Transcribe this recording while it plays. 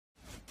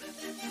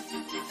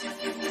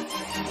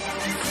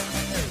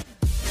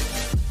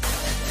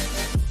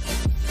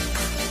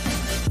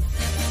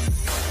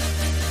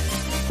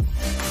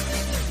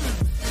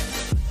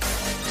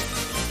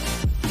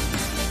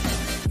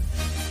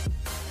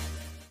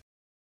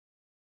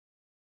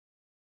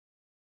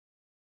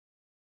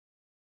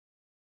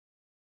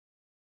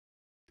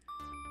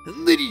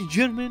Ladies and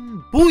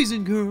gentlemen, boys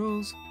and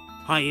girls,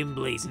 I am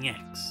Blazing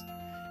X,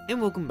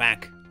 and welcome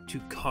back to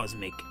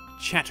Cosmic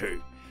Chatter,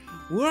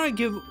 where I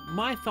give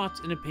my thoughts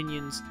and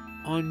opinions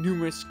on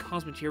numerous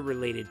Cosmichatter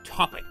related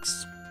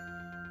topics.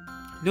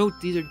 Note,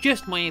 these are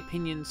just my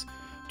opinions.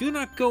 Do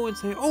not go and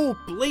say, oh,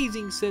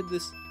 Blazing said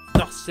this,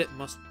 thus it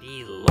must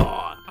be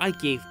law. I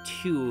gave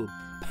 £2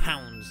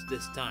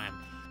 this time.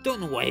 Don't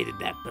know why I did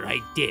that, but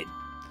I did.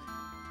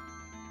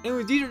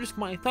 Anyway, these are just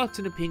my thoughts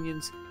and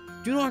opinions.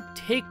 Do not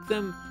take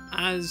them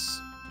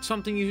as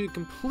something you should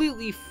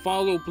completely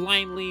follow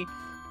blindly.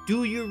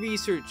 Do your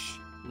research,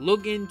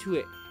 look into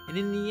it, and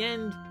in the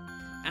end,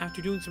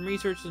 after doing some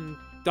research and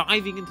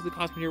diving into the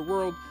Cosmichatter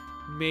world,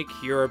 make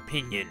your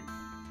opinion.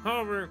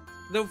 However,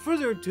 without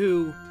further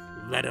ado,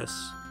 let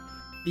us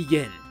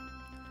begin.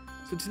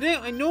 So today,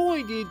 I know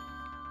I did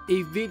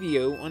a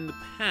video on the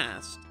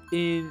past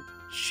in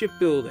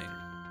shipbuilding.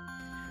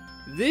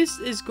 This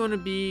is going to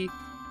be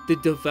the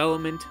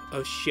development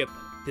of shipbuilding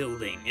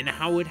and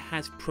how it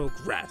has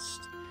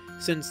progressed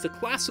since the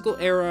classical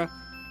era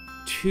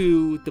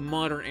to the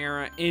modern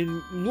era,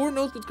 and Lord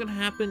knows what's going to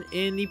happen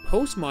in the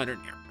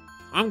postmodern era.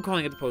 I'm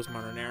calling it the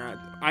postmodern era.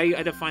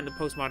 I define the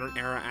postmodern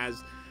era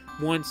as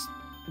once,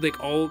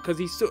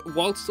 because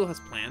Walt still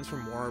has plans for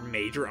more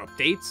major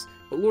updates,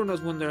 but Lord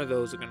knows when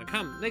those are going to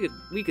come.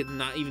 We could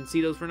not even see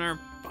those for another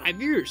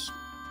 5 years.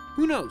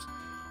 Who knows?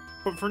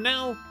 But for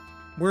now,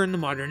 we're in the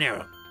modern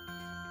era.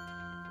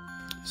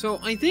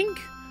 So I think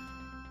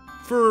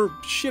for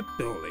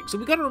shipbuilding, so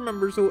we gotta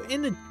remember, so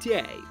in the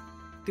day,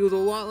 there was a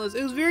lot less,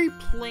 it was very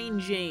plain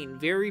Jane,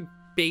 very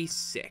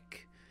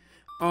basic.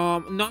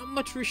 Not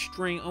much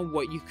restraint on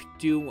what you could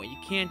do and what you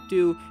can't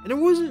do, and there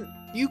wasn't,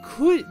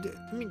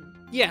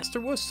 yes,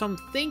 there was some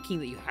thinking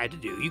that you had to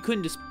do. You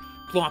couldn't just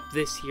plop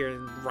this here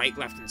and right,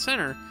 left, and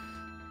center.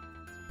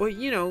 But,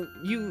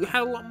 you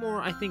had a lot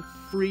more, I think,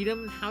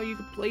 freedom in how you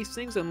could place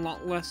things and a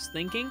lot less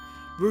thinking.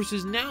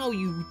 Versus now,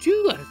 you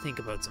do gotta think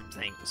about some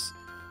things.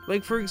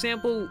 Like, for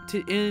example,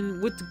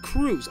 with the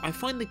crews, I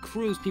find the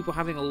crews people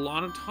having a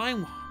lot of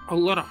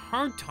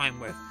hard time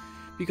with.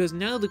 Because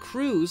now the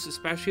crews,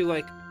 especially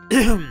like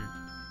the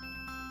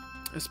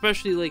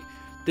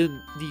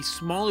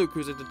smaller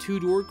crews, like the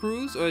 2-door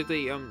crews, or like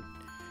the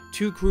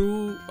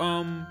 2-crew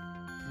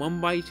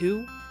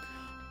 1x2,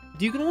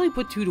 you can only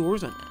put 2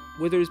 doors on that.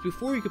 Whereas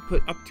before you could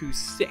put up to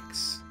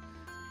 6,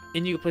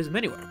 and you could place them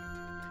anywhere.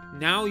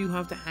 Now you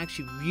have to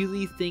actually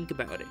really think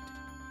about it.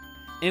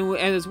 And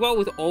as well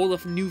with all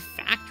the new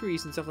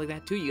factories and stuff like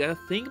that too, you gotta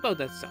think about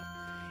that stuff.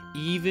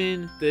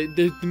 Even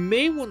the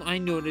main one I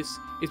notice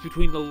is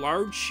between the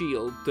large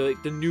shield, the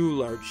new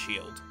large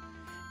shield,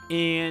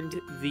 and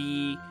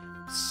the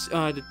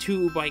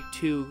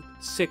 2x2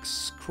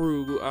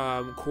 6-crew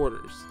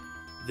quarters.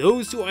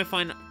 Those two I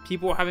find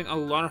people are having a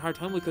lot of hard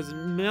time with, because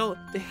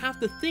they have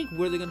to think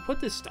where they're gonna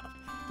put this stuff.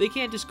 They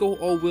can't just go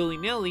all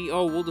willy-nilly,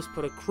 oh, we'll just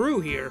put a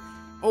crew here.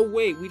 Oh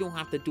wait, we don't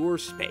have the door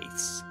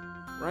space,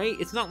 right?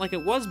 It's not like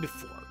it was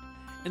before.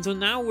 And so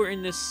now we're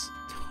in this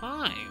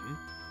time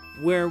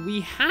where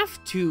we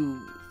have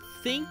to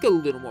think a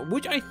little more,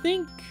 which I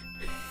think,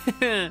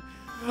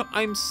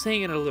 I'm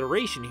saying an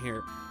alliteration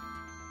here,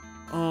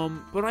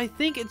 but I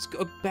think it's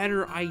a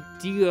better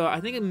idea.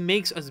 I think it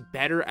makes us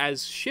better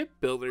as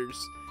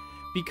shipbuilders,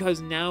 because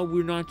now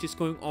we're not just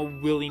going all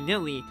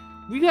willy-nilly.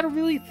 We gotta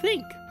really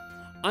think.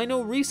 I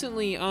know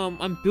recently,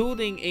 I'm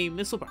building a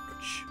missile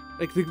barge.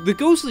 Like the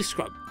Ghostly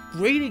Scrub,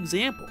 great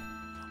example.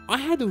 I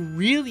had to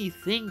really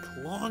think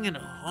long and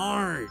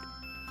hard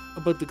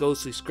about the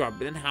Ghostly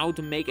Scrub and how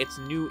to make its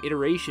new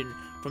iteration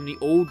from the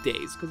old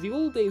days, because the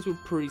old days were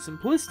pretty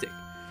simplistic,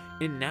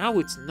 and now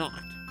it's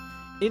not.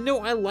 And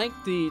no, I like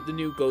the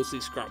new Ghostly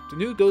Scrub. The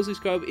new Ghostly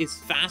Scrub is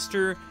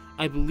faster.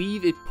 I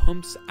believe it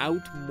pumps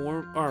out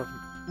more,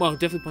 it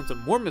definitely pumps out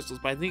more missiles,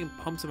 but I think it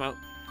pumps them out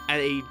at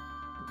I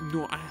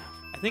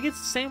think it's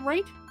the same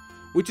rate,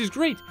 which is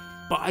great.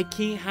 But I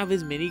can't have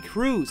as many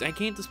crews. I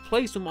can't just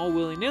place them all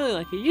willy-nilly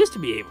like I used to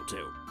be able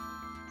to.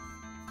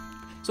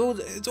 So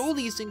it's all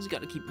these things you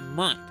gotta keep in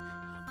mind.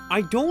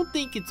 I don't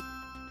think it's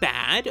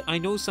bad. I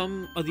know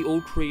some of the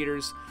old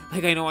creators,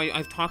 like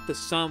I've talked to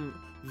some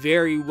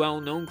very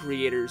well-known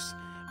creators,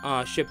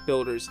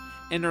 shipbuilders,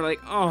 and they're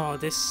like, oh,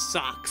 this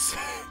sucks.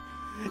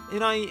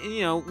 And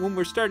when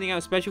we're starting out,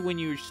 especially when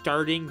you're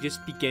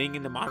just beginning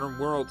in the modern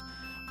world,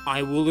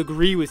 I will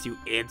agree with you,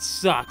 it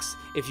sucks.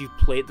 If you've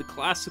played the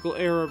classical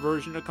era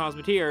version of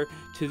Cosmichatter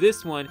to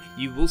this one,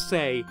 you will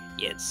say,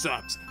 it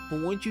sucks.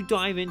 But once you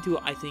dive into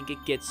it, I think you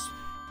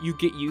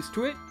get used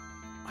to it.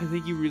 I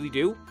think you really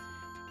do.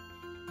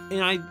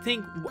 And I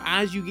think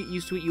as you get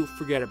used to it, you'll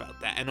forget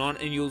about that.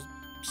 And you'll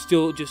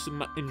still just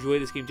enjoy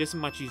this game just as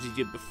much as you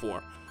did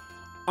before.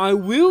 I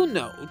will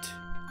note,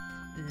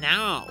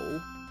 now,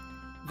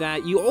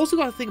 that you also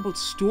got to think about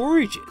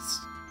storages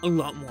a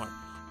lot more.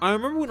 I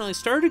remember when I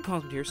started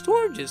Cosmichatter,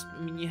 storages,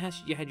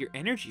 you had your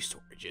energy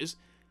storages,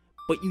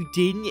 but you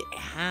didn't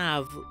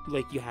have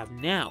like you have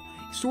now.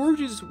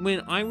 Storages,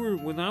 when I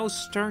was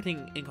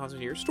starting in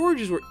Cosmichatter,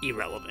 storages were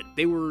irrelevant.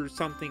 They were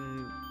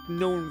something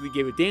no one really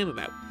gave a damn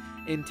about.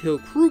 until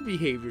crew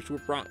behaviors were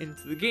brought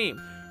into the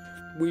game,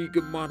 where you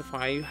could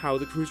modify how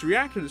the crews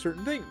reacted to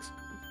certain things.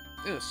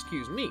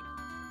 Excuse me.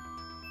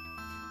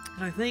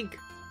 And I think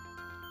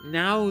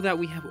now that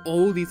we have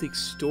all these like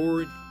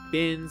storage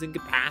bins and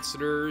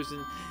capacitors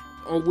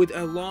and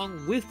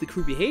along with the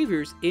crew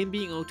behaviors and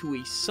being able to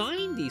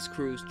assign these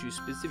crews to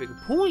specific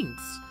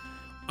points,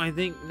 I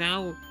think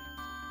now,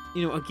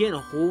 you know, again, a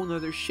whole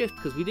nother shift,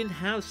 because we didn't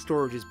have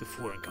storages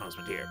before in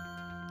Cosmichatter.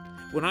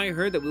 When I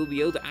heard that we'll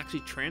be able to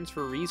actually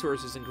transfer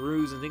resources and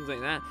crews and things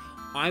like that,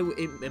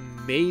 it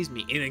amazed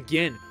me. And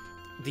again,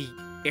 the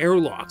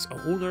airlocks, a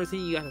whole nother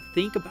thing you gotta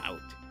think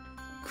about.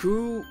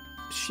 Crew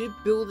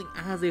shipbuilding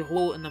as a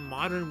whole in the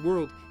modern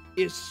world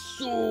is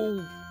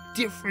so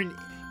different,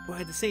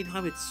 but at the same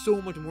time it's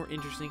so much more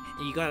interesting,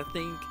 and you gotta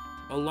think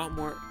a lot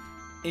more.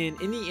 And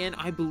in the end,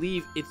 I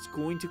believe it's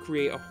going to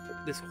create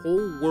this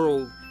whole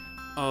world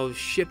of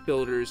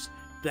shipbuilders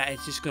that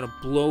is just gonna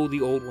blow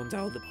the old ones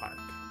out of the park.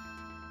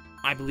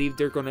 I believe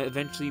they're gonna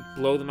eventually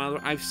blow them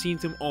out. I've seen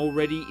some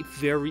already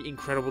very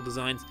incredible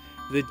designs.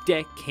 The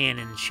deck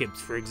cannon ships,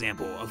 for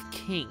example, of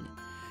King.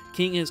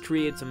 King has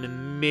created some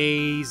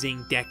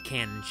amazing deck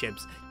cannon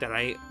ships that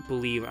I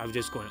believe are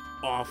just going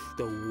off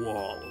the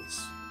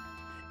walls.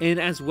 And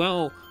as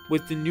well,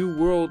 with the new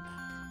world,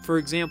 for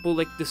example,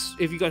 like this,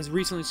 if you guys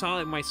recently saw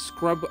like my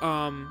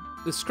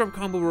the Scrub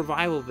Combo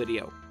Revival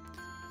video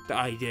that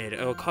I did,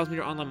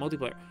 Cosmichatter Online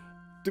Multiplayer,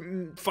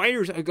 the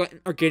fighters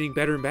are getting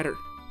better and better.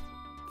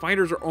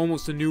 Fighters are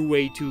almost a new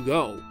way to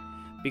go,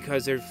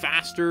 because they're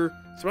faster.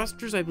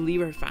 Thrusters, I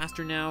believe, are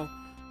faster now,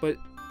 but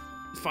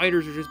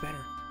fighters are just better.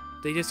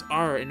 They just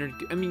are, and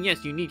I mean,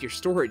 yes, you need your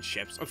storage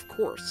ships, of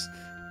course,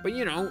 but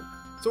you know,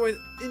 so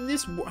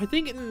I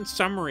think in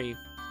summary,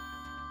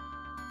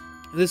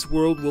 this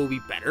world will be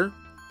better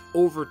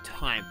over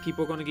time.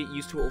 People are going to get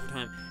used to it over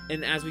time,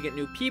 and as we get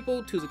new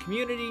people to the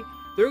community,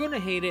 they're going to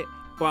hate it,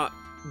 but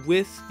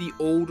with the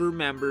older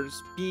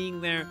members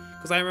being there,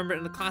 because I remember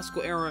in the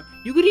classical era,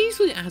 you could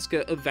easily ask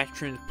a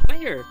veteran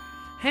player,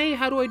 hey,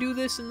 how do I do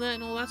this and that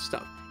and all that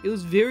stuff. It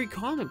was very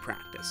common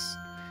practice,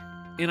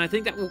 and I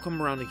think that will come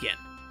around again.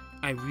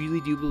 I really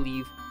do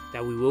believe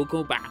that we will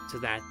go back to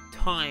that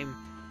time,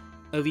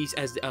 at least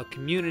as a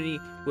community,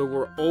 where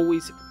we're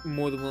always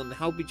more than willing to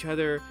help each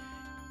other.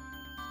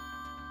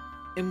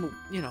 And,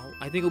 you know,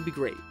 I think it'll be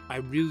great. I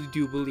really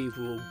do believe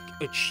we'll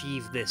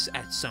achieve this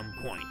at some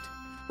point.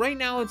 Right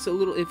now, it's a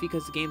little iffy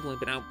because the game's only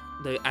been out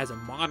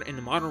in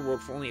the modern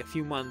world for only a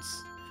few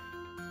months.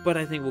 But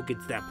I think we'll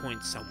get to that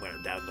point somewhere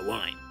down the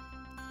line.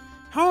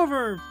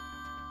 However,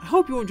 I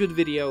hope you enjoyed the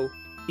video.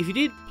 If you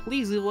did,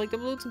 please leave a like down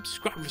below and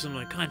subscribe for some of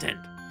my content.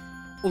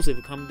 Also,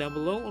 leave a comment down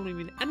below on what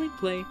you anime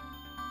play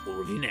or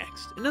review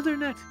next. And other than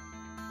that,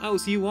 I will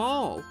see you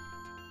all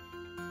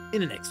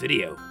in the next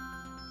video.